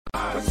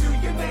But to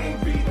your name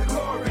be the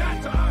glory.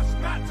 Not to us,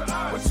 not to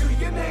us. But to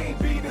your name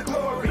be the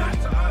glory. Not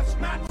to us,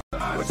 not to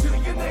us. But to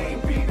your name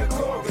be the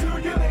glory.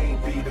 To your name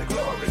be the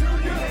glory. To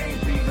your name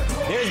be the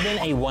glory. There's been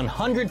a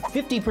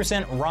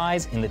 150%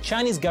 rise in the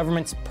Chinese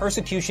government's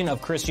persecution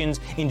of Christians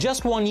in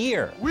just 1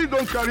 year. We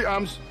don't carry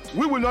arms.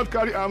 We will not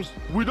carry arms.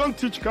 We don't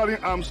teach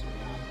carrying arms.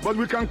 But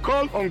we can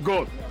call on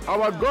God.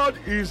 Our God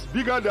is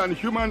bigger than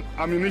human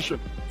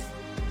ammunition.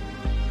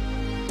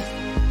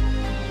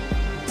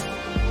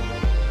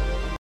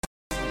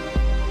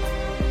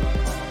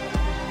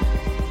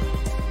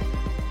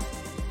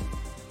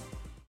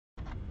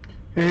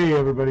 Hey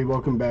everybody,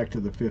 welcome back to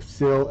The Fifth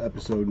Seal,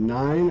 Episode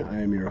 9.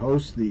 I am your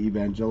host, the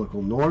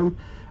Evangelical Norm.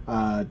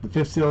 The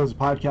Fifth Seal is a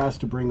podcast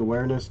to bring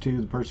awareness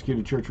to the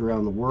persecuted church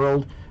around the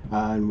world,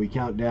 and we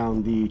count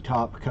down the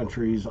top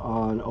countries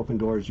on Open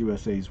Doors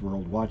USA's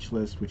World Watch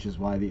List, which is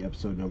why the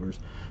episode numbers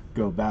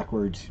go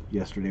backwards.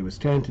 Yesterday was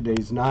 10,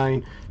 today's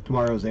 9,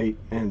 tomorrow's 8,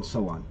 and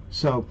so on.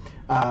 So,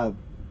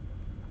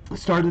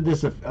 started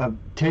this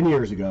 10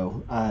 years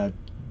ago,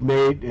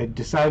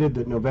 decided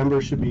that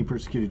November should be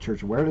Persecuted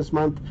Church Awareness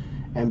Month,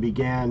 and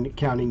began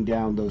counting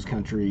down those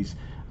countries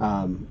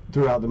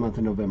throughout the month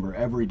of November.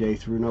 Every day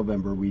through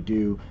November we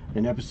do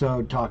an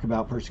episode, talk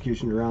about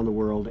persecution around the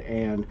world,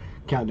 and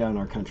count down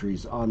our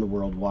countries on the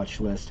World Watch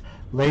List.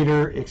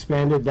 Later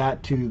expanded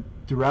that to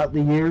throughout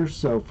the year,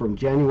 so from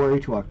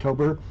January to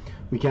October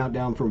we count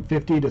down from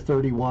 50 to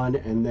 31,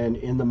 and then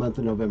in the month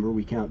of November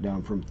we count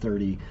down from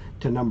 30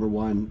 to number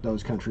 1,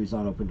 those countries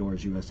on Open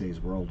Doors USA's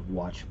World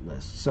Watch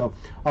List. So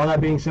all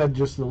that being said,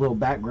 just a little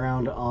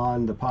background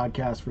on the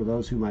podcast for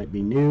those who might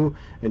be new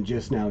and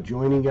just now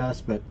joining us.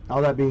 But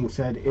all that being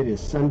said, it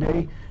is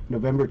Sunday,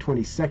 November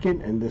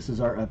 22nd, and this is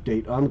our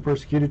update on the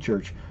persecuted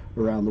church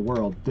around the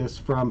world. This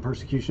from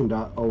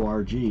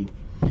persecution.org.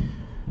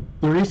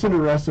 The recent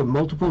arrests of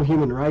multiple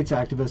human rights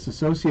activists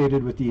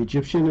associated with the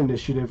Egyptian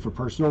Initiative for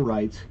Personal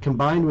Rights,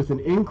 combined with an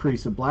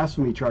increase of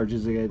blasphemy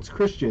charges against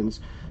Christians,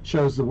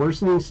 shows the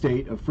worsening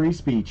state of free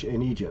speech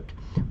in Egypt.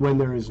 When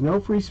there is no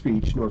free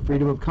speech nor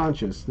freedom of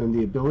conscience, then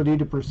the ability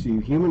to pursue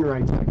human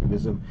rights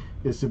activism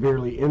is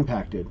severely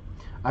impacted.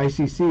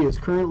 ICC is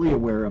currently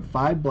aware of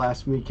 5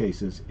 blasphemy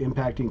cases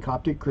impacting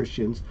Coptic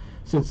Christians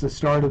since the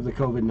start of the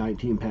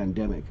COVID-19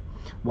 pandemic.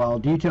 While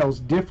details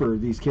differ,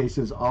 these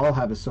cases all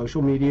have a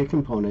social media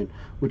component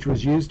which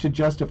was used to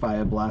justify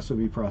a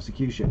blasphemy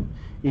prosecution.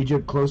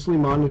 Egypt closely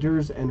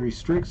monitors and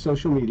restricts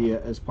social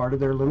media as part of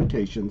their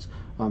limitations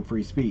on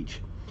free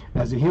speech.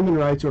 As a human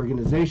rights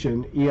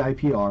organization,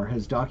 EIPR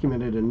has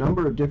documented a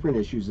number of different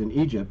issues in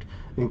Egypt,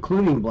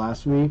 including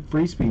blasphemy,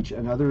 free speech,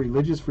 and other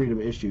religious freedom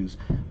issues.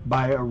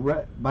 By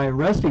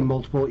arresting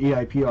multiple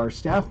EIPR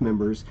staff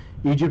members,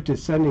 Egypt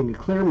is sending a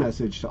clear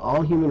message to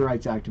all human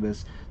rights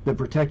activists that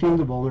protecting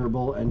the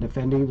vulnerable and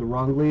defending the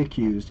wrongly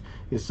accused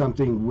is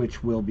something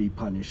which will be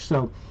punished.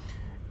 So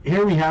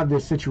here we have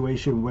this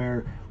situation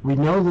where we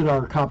know that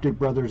our Coptic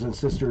brothers and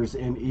sisters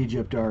in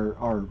Egypt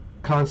are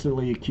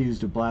constantly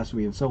accused of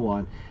blasphemy and so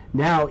on.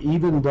 Now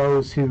even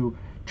those who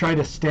try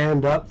to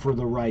stand up for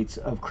the rights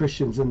of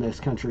Christians in this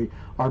country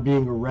are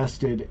being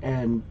arrested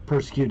and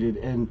persecuted.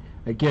 And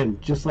again,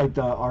 just like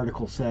the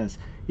article says,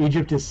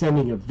 Egypt is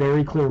sending a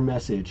very clear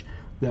message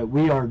that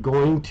we are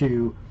going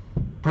to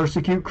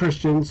persecute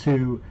Christians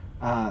who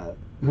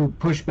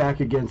push back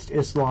against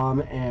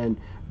Islam and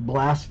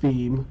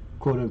blaspheme,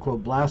 quote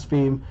unquote,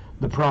 blaspheme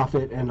the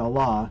Prophet and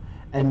Allah.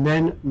 And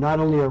then not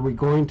only are we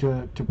going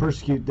to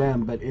persecute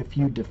them, but if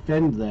you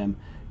defend them,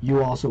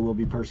 you also will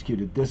be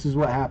persecuted. This is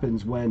what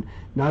happens when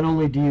not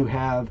only do you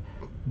have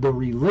the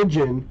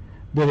religion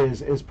that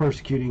is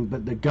persecuting,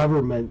 but the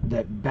government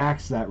that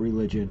backs that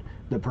religion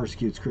that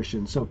persecutes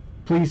Christians. So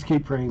please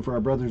keep praying for our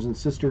brothers and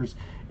sisters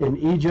in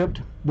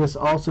Egypt. This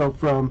also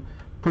from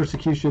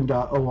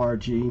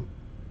persecution.org.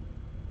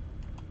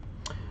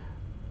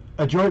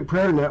 A joint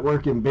prayer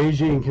network in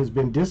Beijing has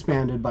been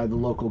disbanded by the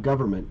local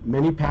government.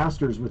 Many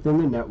pastors within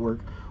the network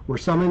were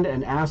summoned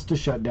and asked to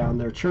shut down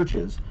their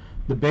churches.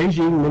 The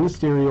Beijing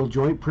Ministerial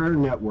Joint Prayer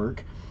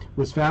Network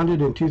was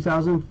founded in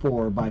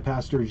 2004 by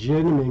Pastor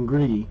Jin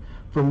Mingri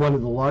from one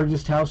of the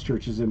largest house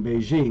churches in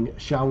Beijing,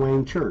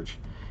 Shaowang Church.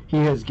 He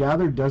has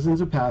gathered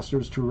dozens of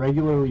pastors to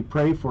regularly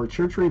pray for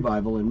church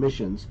revival and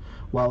missions.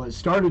 While it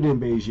started in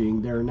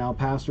Beijing, there are now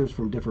pastors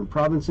from different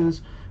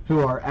provinces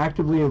who are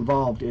actively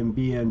involved in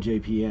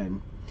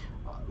BMJPN.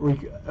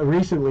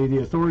 Recently, the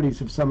authorities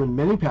have summoned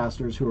many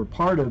pastors who are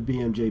part of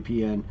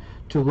BMJPN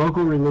to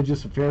local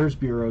Religious Affairs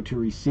Bureau to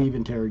receive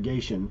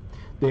interrogation.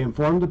 They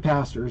informed the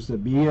pastors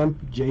that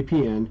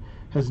BMJPN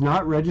has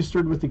not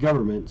registered with the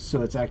government,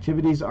 so its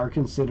activities are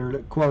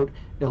considered, quote,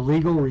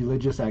 illegal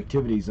religious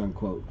activities,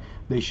 unquote.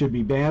 They should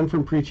be banned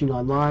from preaching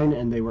online,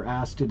 and they were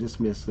asked to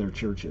dismiss their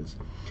churches.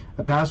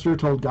 A pastor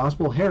told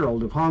Gospel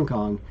Herald of Hong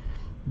Kong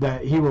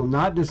that he will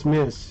not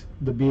dismiss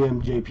the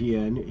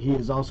BMJPN. He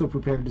is also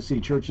prepared to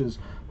see churches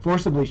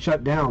forcibly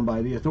shut down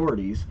by the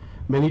authorities.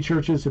 Many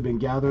churches have been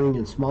gathering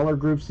in smaller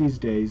groups these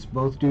days,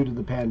 both due to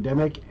the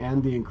pandemic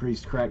and the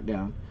increased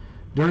crackdown.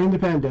 During the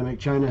pandemic,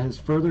 China has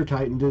further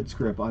tightened its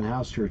grip on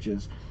house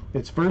churches,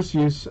 It first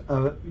used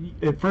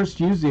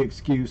the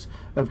excuse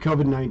of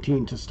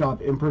COVID-19 to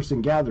stop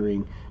in-person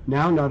gathering.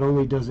 Now not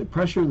only does it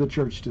pressure the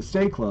church to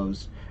stay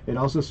closed, it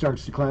also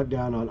starts to clamp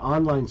down on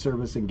online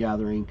service and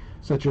gathering,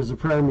 such as the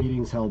prayer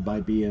meetings held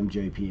by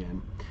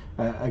BMJPN.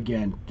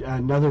 Again,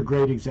 another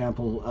great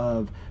example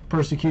of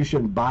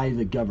persecution by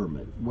the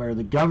government, where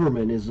the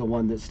government is the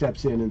one that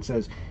steps in and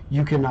says,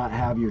 you cannot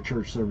have your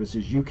church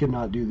services, you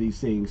cannot do these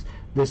things,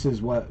 this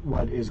is what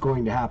is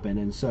going to happen.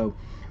 And so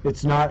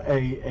it's not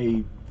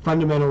a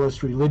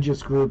fundamentalist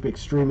religious group,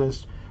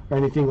 extremist, or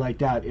anything like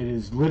that. It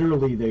is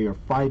literally they are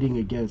fighting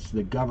against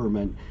the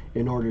government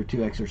in order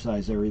to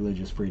exercise their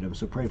religious freedom.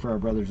 So pray for our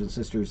brothers and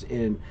sisters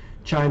in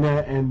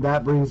China. And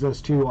that brings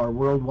us to our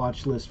World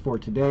Watch list for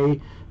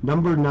today.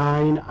 Number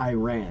 9,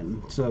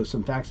 Iran. So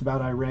some facts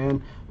about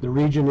Iran. The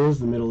region is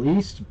the Middle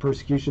East.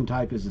 Persecution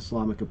type is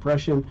Islamic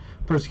oppression.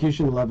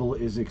 Persecution level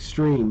is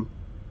extreme.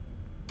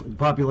 The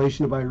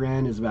population of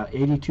Iran is about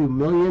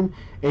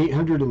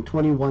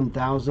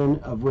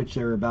 82,821,000, of which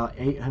there are about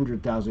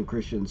 800,000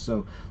 Christians.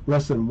 So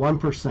less than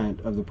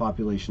 1% of the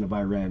population of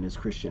Iran is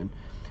Christian.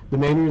 The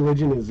main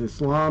religion is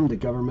Islam. The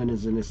government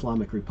is an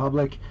Islamic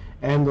republic,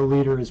 and the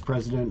leader is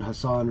President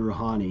Hassan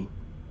Rouhani.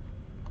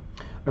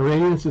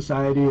 Iranian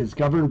society is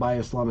governed by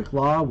Islamic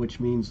law, which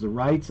means the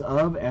rights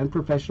of and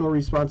professional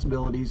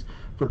responsibilities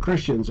for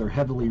Christians are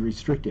heavily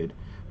restricted.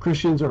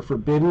 Christians are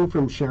forbidden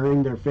from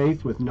sharing their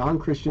faith with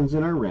non-Christians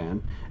in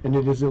Iran, and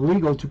it is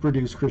illegal to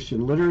produce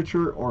Christian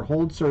literature or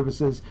hold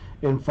services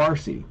in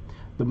Farsi,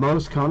 the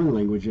most common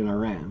language in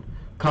Iran.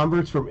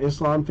 Converts from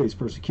Islam face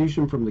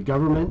persecution from the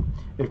government.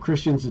 If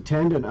Christians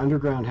attend an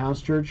underground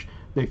house church,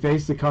 they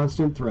face the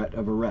constant threat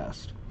of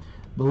arrest.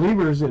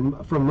 Believers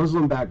from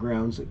Muslim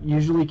backgrounds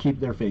usually keep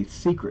their faith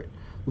secret.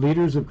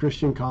 Leaders of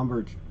Christian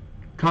convert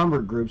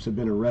groups have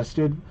been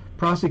arrested,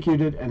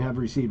 prosecuted, and have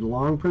received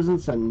long prison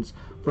sentences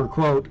for,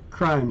 quote,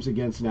 crimes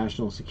against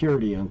national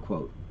security,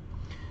 unquote.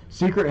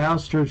 Secret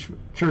house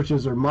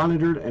churches are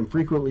monitored and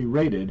frequently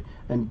raided,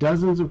 and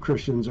dozens of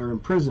Christians are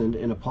imprisoned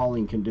in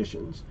appalling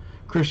conditions.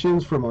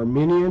 Christians from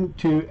Armenian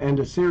and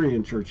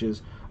Assyrian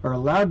churches are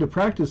allowed to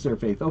practice their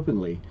faith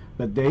openly,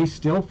 but they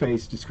still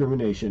face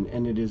discrimination,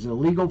 and it is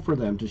illegal for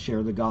them to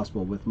share the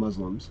gospel with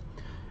Muslims.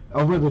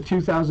 Over the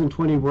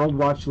 2020 World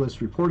Watch List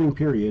reporting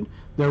period,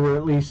 there were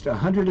at least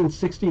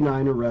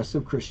 169 arrests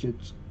of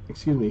Christians,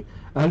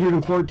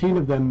 114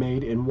 of them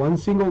made in one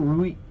single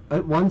week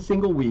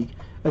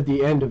at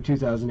the end of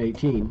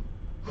 2018.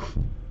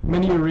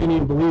 Many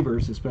Iranian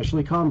believers,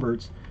 especially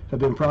converts, have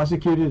been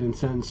prosecuted and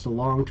sentenced to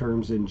long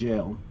terms in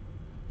jail.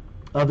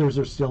 Others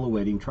are still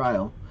awaiting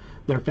trial.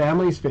 Their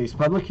families face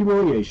public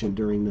humiliation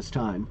during this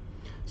time.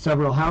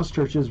 Several house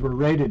churches were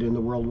raided in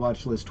the World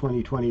Watch List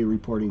 2020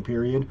 reporting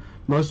period,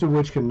 most of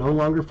which can no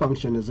longer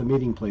function as a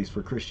meeting place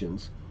for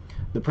Christians.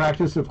 The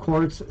practice of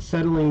courts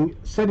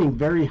setting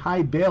very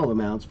high bail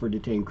amounts for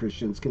detained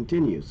Christians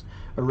continues.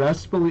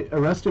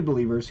 Arrested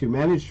believers who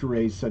manage to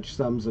raise such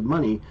sums of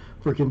money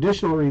for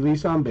conditional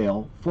release on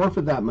bail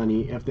forfeit that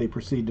money if they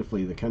proceed to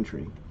flee the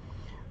country.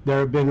 There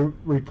have been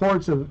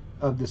reports of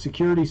the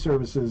security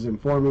services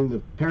informing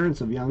the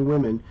parents of young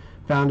women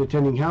found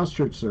attending house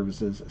church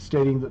services,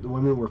 stating that the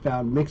women were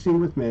found mixing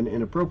with men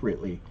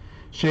inappropriately.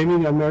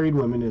 Shaming unmarried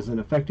women is an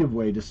effective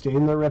way to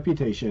stain their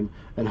reputation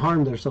and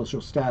harm their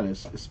social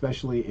status,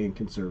 especially in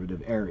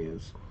conservative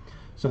areas.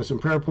 So some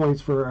prayer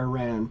points for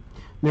Iran.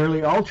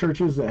 Nearly all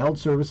churches that held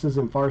services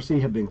in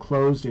Farsi have been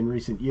closed in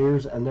recent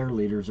years and their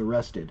leaders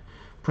arrested.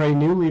 Pray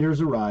new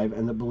leaders arrive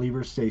and that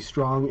believers stay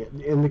strong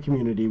in the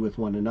community with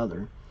one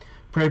another.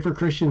 Pray for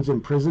Christians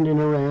imprisoned in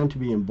Iran to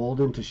be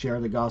emboldened to share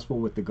the gospel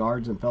with the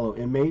guards and fellow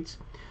inmates.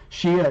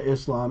 Shia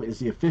Islam is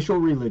the official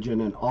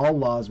religion, and all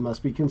laws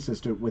must be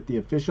consistent with the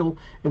official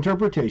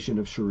interpretation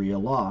of Sharia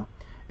law.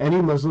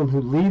 Any Muslim who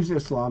leaves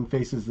Islam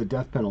faces the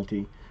death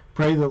penalty.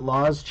 Pray that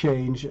laws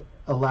change,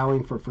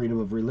 allowing for freedom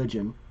of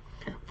religion.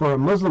 For a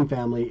Muslim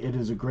family, it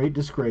is a great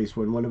disgrace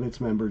when one of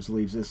its members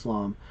leaves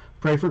Islam.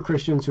 Pray for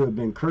Christians who have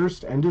been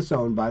cursed and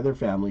disowned by their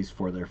families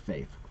for their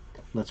faith.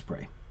 Let's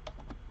pray.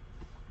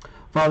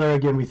 Father,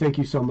 again, we thank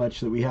you so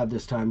much that we have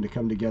this time to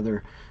come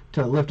together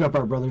to lift up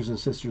our brothers and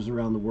sisters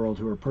around the world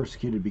who are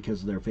persecuted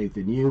because of their faith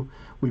in you.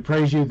 We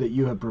praise you that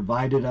you have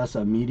provided us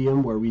a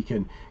medium where we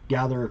can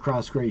gather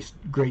across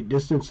great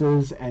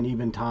distances and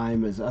even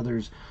time as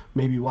others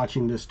may be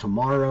watching this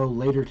tomorrow,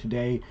 later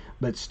today,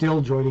 but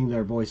still joining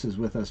their voices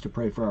with us to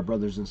pray for our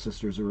brothers and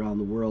sisters around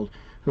the world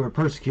who are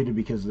persecuted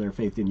because of their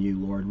faith in you,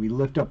 Lord. We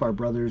lift up our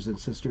brothers and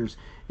sisters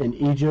in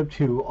Egypt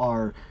who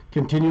are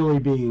continually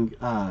being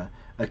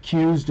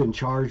accused and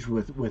charged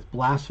with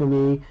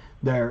blasphemy.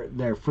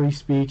 Their free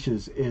speech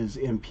is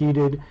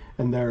impeded,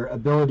 and their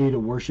ability to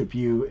worship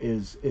you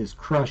is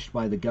crushed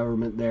by the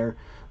government there.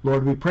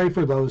 Lord, we pray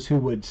for those who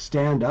would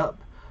stand up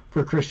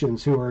for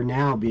Christians who are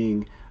now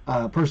being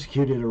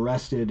persecuted,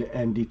 arrested,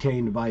 and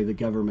detained by the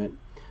government.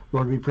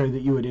 Lord, we pray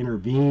that you would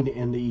intervene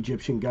in the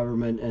Egyptian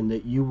government and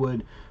that you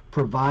would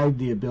provide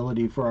the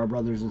ability for our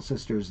brothers and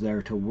sisters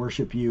there to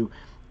worship you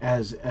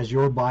as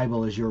your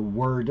Bible, as your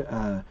word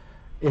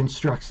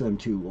instructs them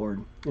to,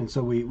 Lord. And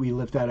so we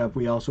lift that up.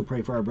 We also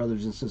pray for our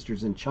brothers and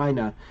sisters in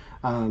China,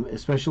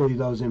 especially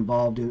those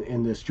involved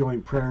in this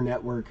joint prayer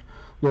network.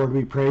 Lord,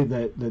 we pray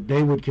that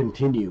they would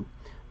continue,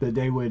 that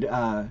they would,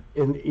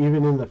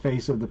 even in the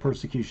face of the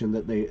persecution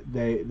that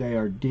they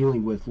are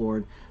dealing with,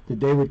 Lord, that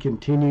they would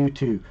continue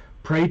to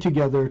pray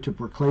together, to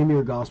proclaim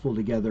your gospel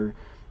together,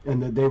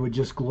 and that they would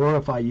just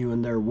glorify you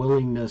in their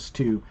willingness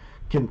to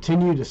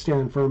continue to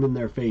stand firm in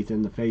their faith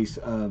in the face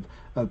of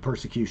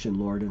persecution,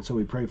 Lord. And so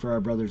we pray for our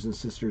brothers and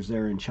sisters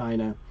there in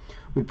China.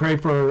 We pray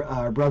for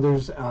our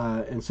brothers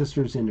and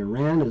sisters in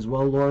Iran as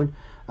well, Lord.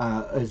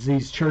 As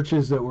these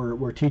churches that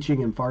were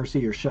teaching in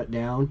Farsi are shut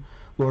down,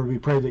 Lord, we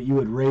pray that you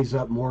would raise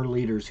up more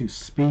leaders who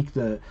speak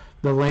the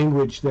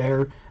language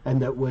there,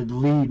 and that would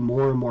lead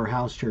more and more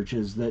house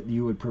churches, that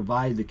you would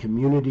provide the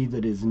community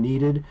that is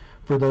needed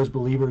for those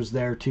believers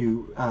there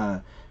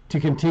to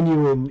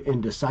continue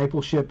in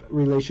discipleship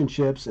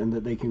relationships, and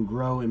that they can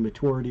grow in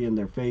maturity in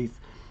their faith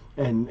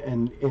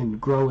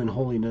and grow in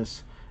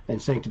holiness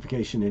and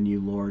sanctification in you,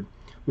 Lord.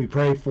 We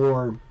pray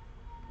for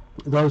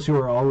those who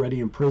are already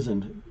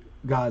imprisoned,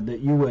 God, that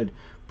you would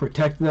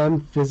protect them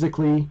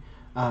physically,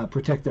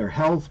 protect their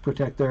health,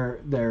 protect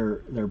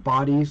their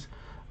bodies,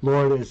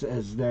 Lord,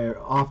 as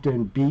they're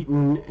often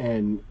beaten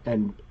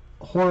and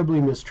horribly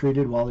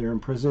mistreated while they're in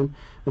prison.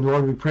 And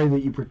Lord, we pray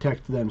that you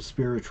protect them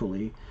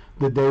spiritually,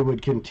 that they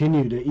would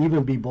continue to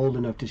even be bold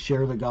enough to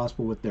share the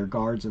gospel with their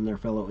guards and their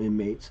fellow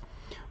inmates.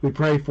 We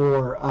pray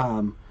for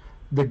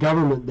the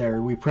government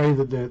there. We pray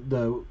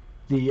that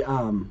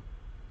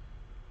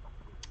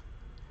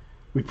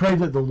we pray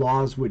that the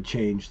laws would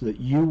change, that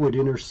you would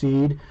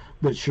intercede,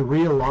 that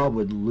Sharia law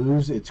would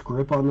lose its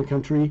grip on the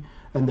country,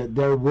 and that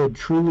there would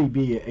truly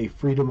be a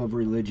freedom of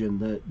religion,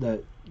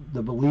 that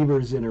the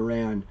believers in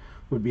Iran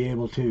would be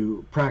able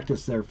to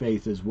practice their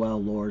faith as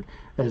well, Lord,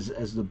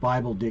 as the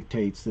Bible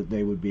dictates that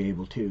they would be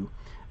able to.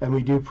 And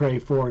we do pray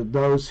for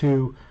those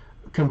who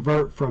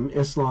convert from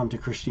Islam to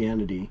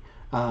Christianity.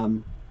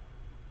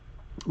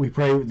 We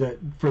pray that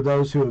for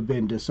those who have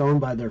been disowned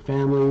by their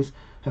families,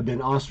 have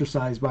been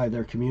ostracized by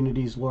their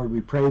communities, Lord,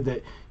 we pray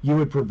that you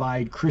would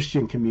provide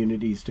Christian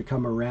communities to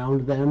come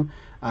around them,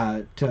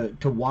 to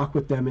walk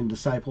with them in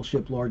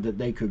discipleship, Lord, that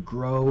they could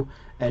grow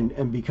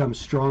and become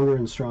stronger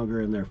and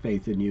stronger in their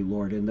faith in you,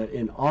 Lord, and that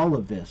in all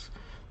of this,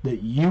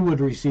 that you would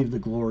receive the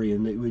glory,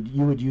 and that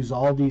you would use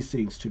all these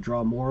things to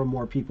draw more and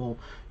more people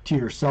to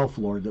yourself,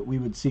 Lord, that we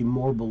would see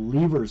more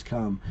believers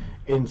come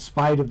in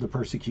spite of the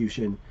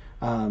persecution,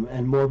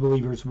 and more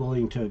believers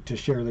willing to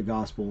share the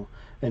gospel,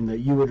 and that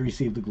you would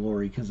receive the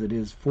glory, because it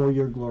is for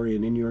your glory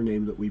and in your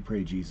name that we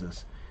pray,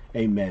 Jesus.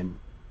 Amen.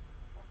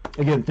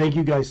 Again, thank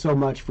you guys so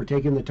much for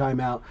taking the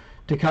time out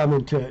to come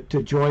and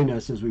to join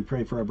us as we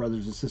pray for our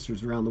brothers and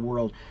sisters around the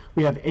world.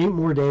 We have 8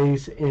 more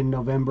days in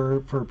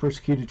November for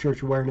Persecuted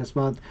Church Awareness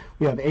Month.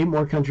 We have 8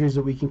 more countries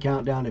that we can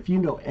count down. If you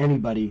know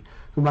anybody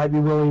who might be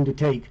willing to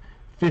take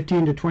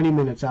 15 to 20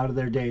 minutes out of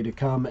their day to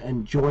come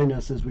and join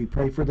us as we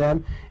pray for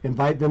them,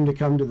 invite them to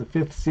come to the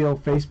Fifth Seal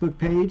Facebook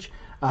page.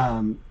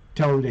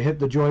 Tell them to hit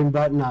the join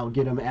button. I'll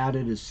get them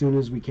added as soon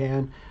as we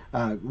can.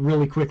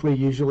 Really quickly,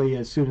 usually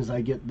as soon as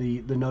I get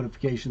the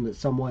notification that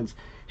someone's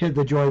hit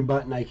the join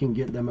button, I can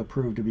get them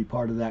approved to be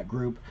part of that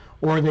group.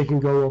 Or they can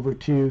go over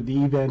to the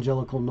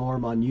Evangelical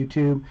Norm on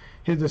YouTube,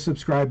 hit the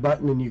subscribe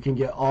button, and you can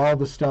get all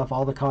the stuff,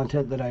 all the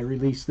content that I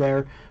release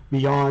there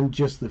beyond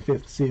just the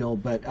Fifth Seal,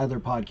 but other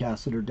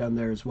podcasts that are done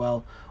there as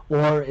well.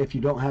 Or if you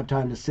don't have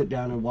time to sit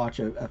down and watch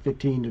a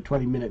 15 to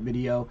 20 minute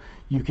video,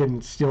 you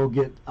can still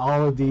get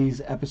all of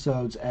these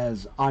episodes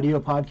as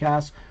audio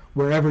podcasts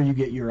wherever you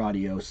get your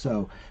audio.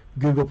 So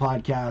Google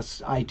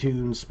Podcasts,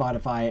 iTunes,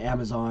 Spotify,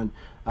 Amazon,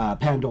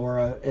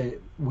 Pandora.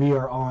 We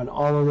are on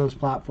all of those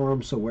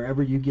platforms. So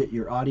wherever you get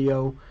your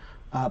audio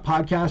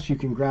podcasts, you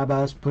can grab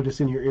us, put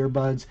us in your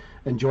earbuds,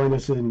 and join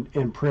us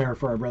in prayer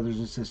for our brothers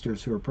and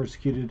sisters who are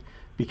persecuted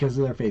because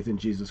of their faith in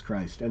Jesus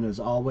Christ. And as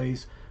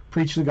always,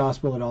 preach the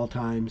gospel at all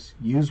times.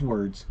 Use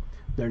words.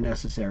 They're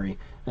necessary.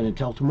 And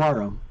until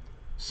tomorrow,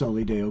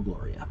 Soli Deo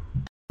Gloria.